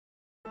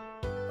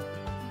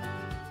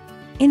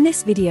In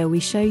this video we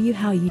show you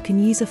how you can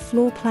use a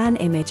floor plan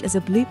image as a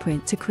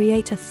blueprint to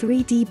create a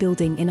 3D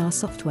building in our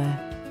software.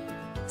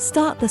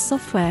 Start the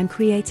software and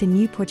create a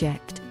new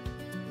project.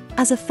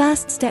 As a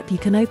first step, you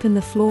can open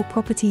the floor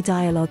property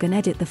dialog and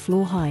edit the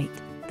floor height,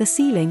 the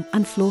ceiling,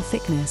 and floor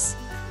thickness.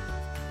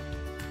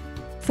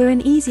 For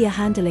an easier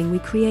handling, we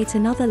create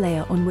another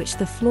layer on which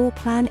the floor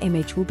plan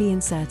image will be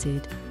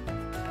inserted.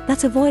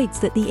 That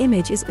avoids that the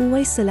image is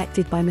always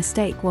selected by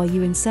mistake while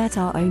you insert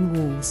our own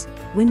walls,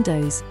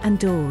 windows, and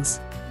doors.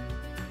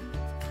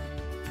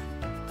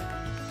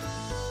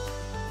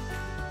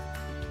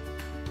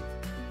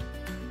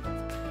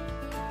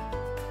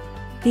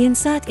 The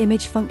Insert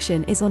Image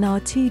function is on our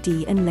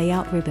 2D and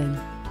Layout ribbon.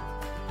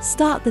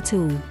 Start the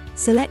tool,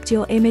 select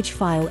your image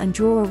file and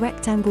draw a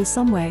rectangle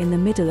somewhere in the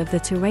middle of the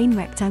terrain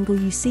rectangle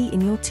you see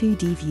in your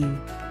 2D view.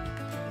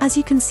 As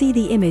you can see,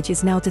 the image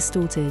is now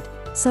distorted,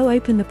 so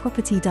open the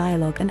Property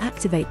dialog and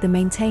activate the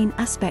Maintain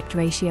Aspect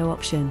Ratio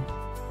option.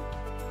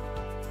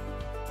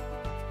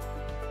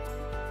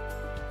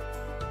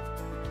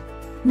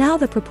 Now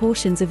the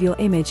proportions of your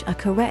image are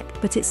correct,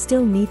 but it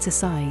still needs a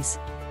size.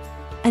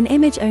 An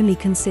image only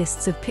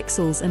consists of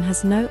pixels and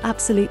has no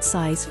absolute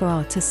size for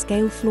our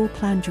to-scale floor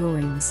plan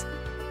drawings.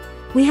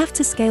 We have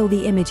to scale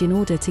the image in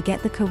order to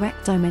get the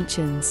correct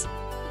dimensions.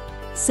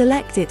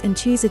 Select it and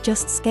choose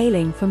Adjust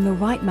Scaling from the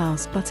right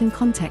mouse button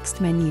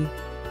context menu.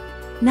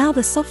 Now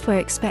the software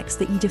expects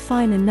that you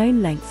define a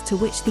known length to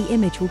which the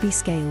image will be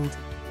scaled.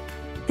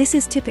 This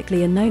is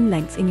typically a known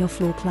length in your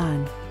floor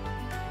plan.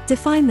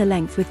 Define the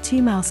length with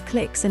 2 mouse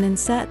clicks and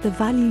insert the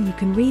value you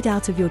can read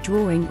out of your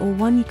drawing or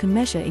one you can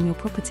measure in your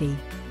property.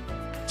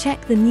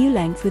 Check the new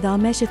length with our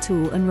Measure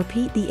tool and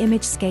repeat the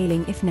image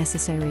scaling if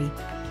necessary.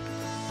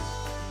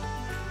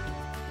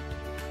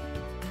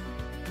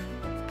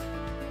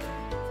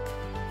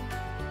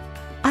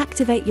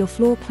 Activate your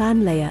floor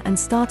plan layer and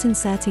start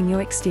inserting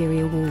your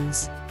exterior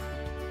walls.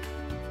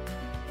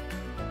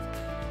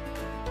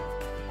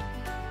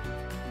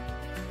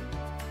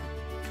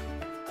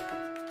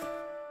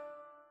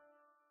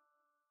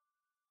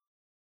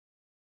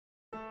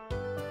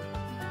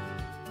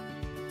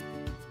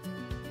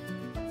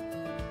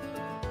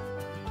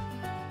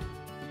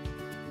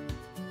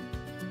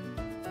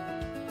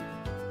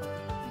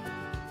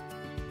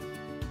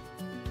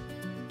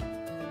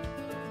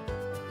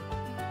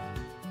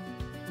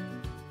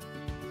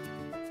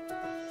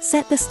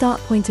 Set the start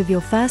point of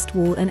your first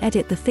wall and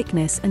edit the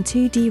thickness and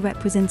 2D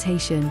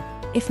representation,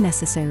 if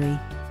necessary.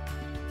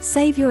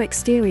 Save your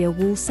exterior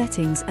wall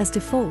settings as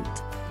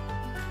default.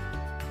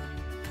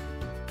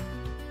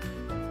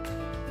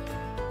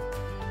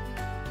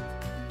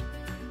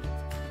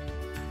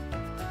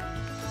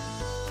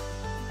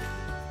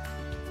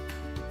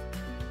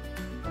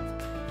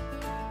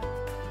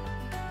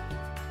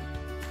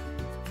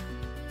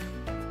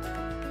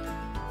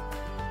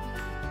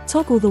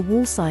 Toggle the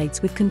wall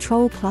sides with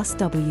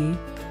Ctrl+W.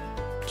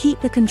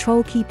 Keep the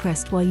Control key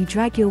pressed while you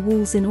drag your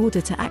walls in order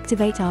to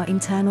activate our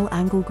internal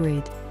angle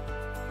grid.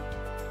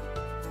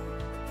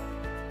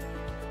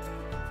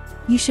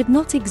 You should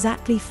not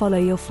exactly follow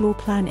your floor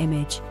plan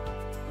image.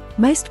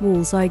 Most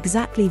walls are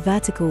exactly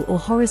vertical or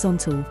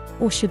horizontal,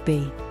 or should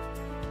be.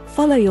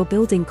 Follow your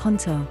building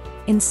contour,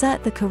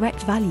 insert the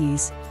correct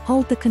values,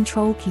 hold the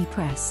Control key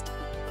pressed.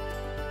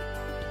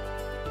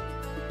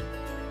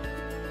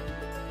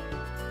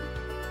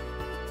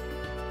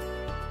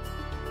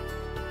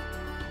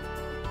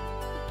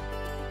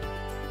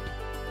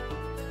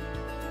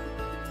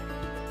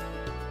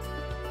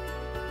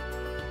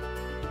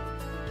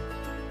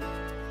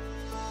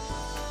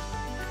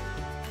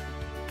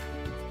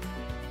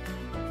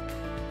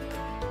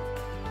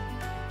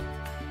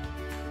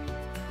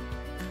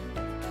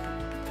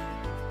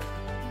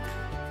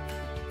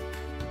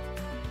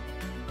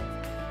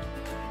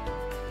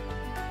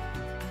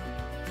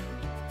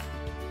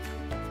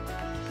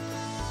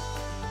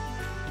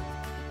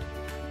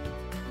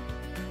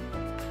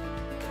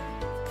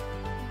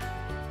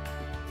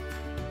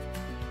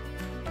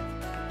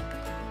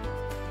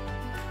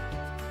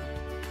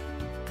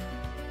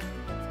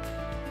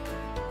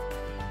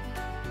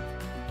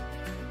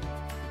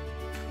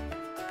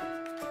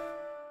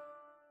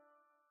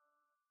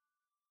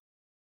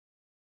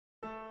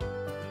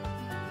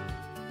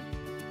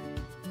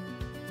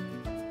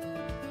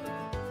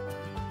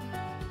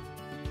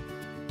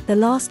 The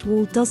last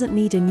wall doesn't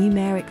need a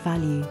numeric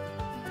value.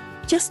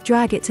 Just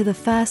drag it to the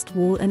first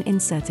wall and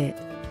insert it.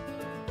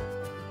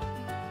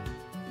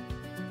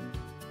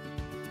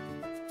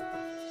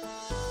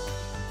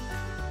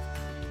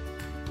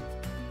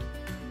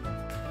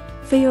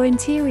 For your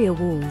interior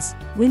walls,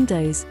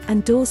 windows,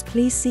 and doors,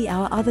 please see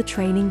our other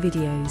training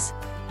videos.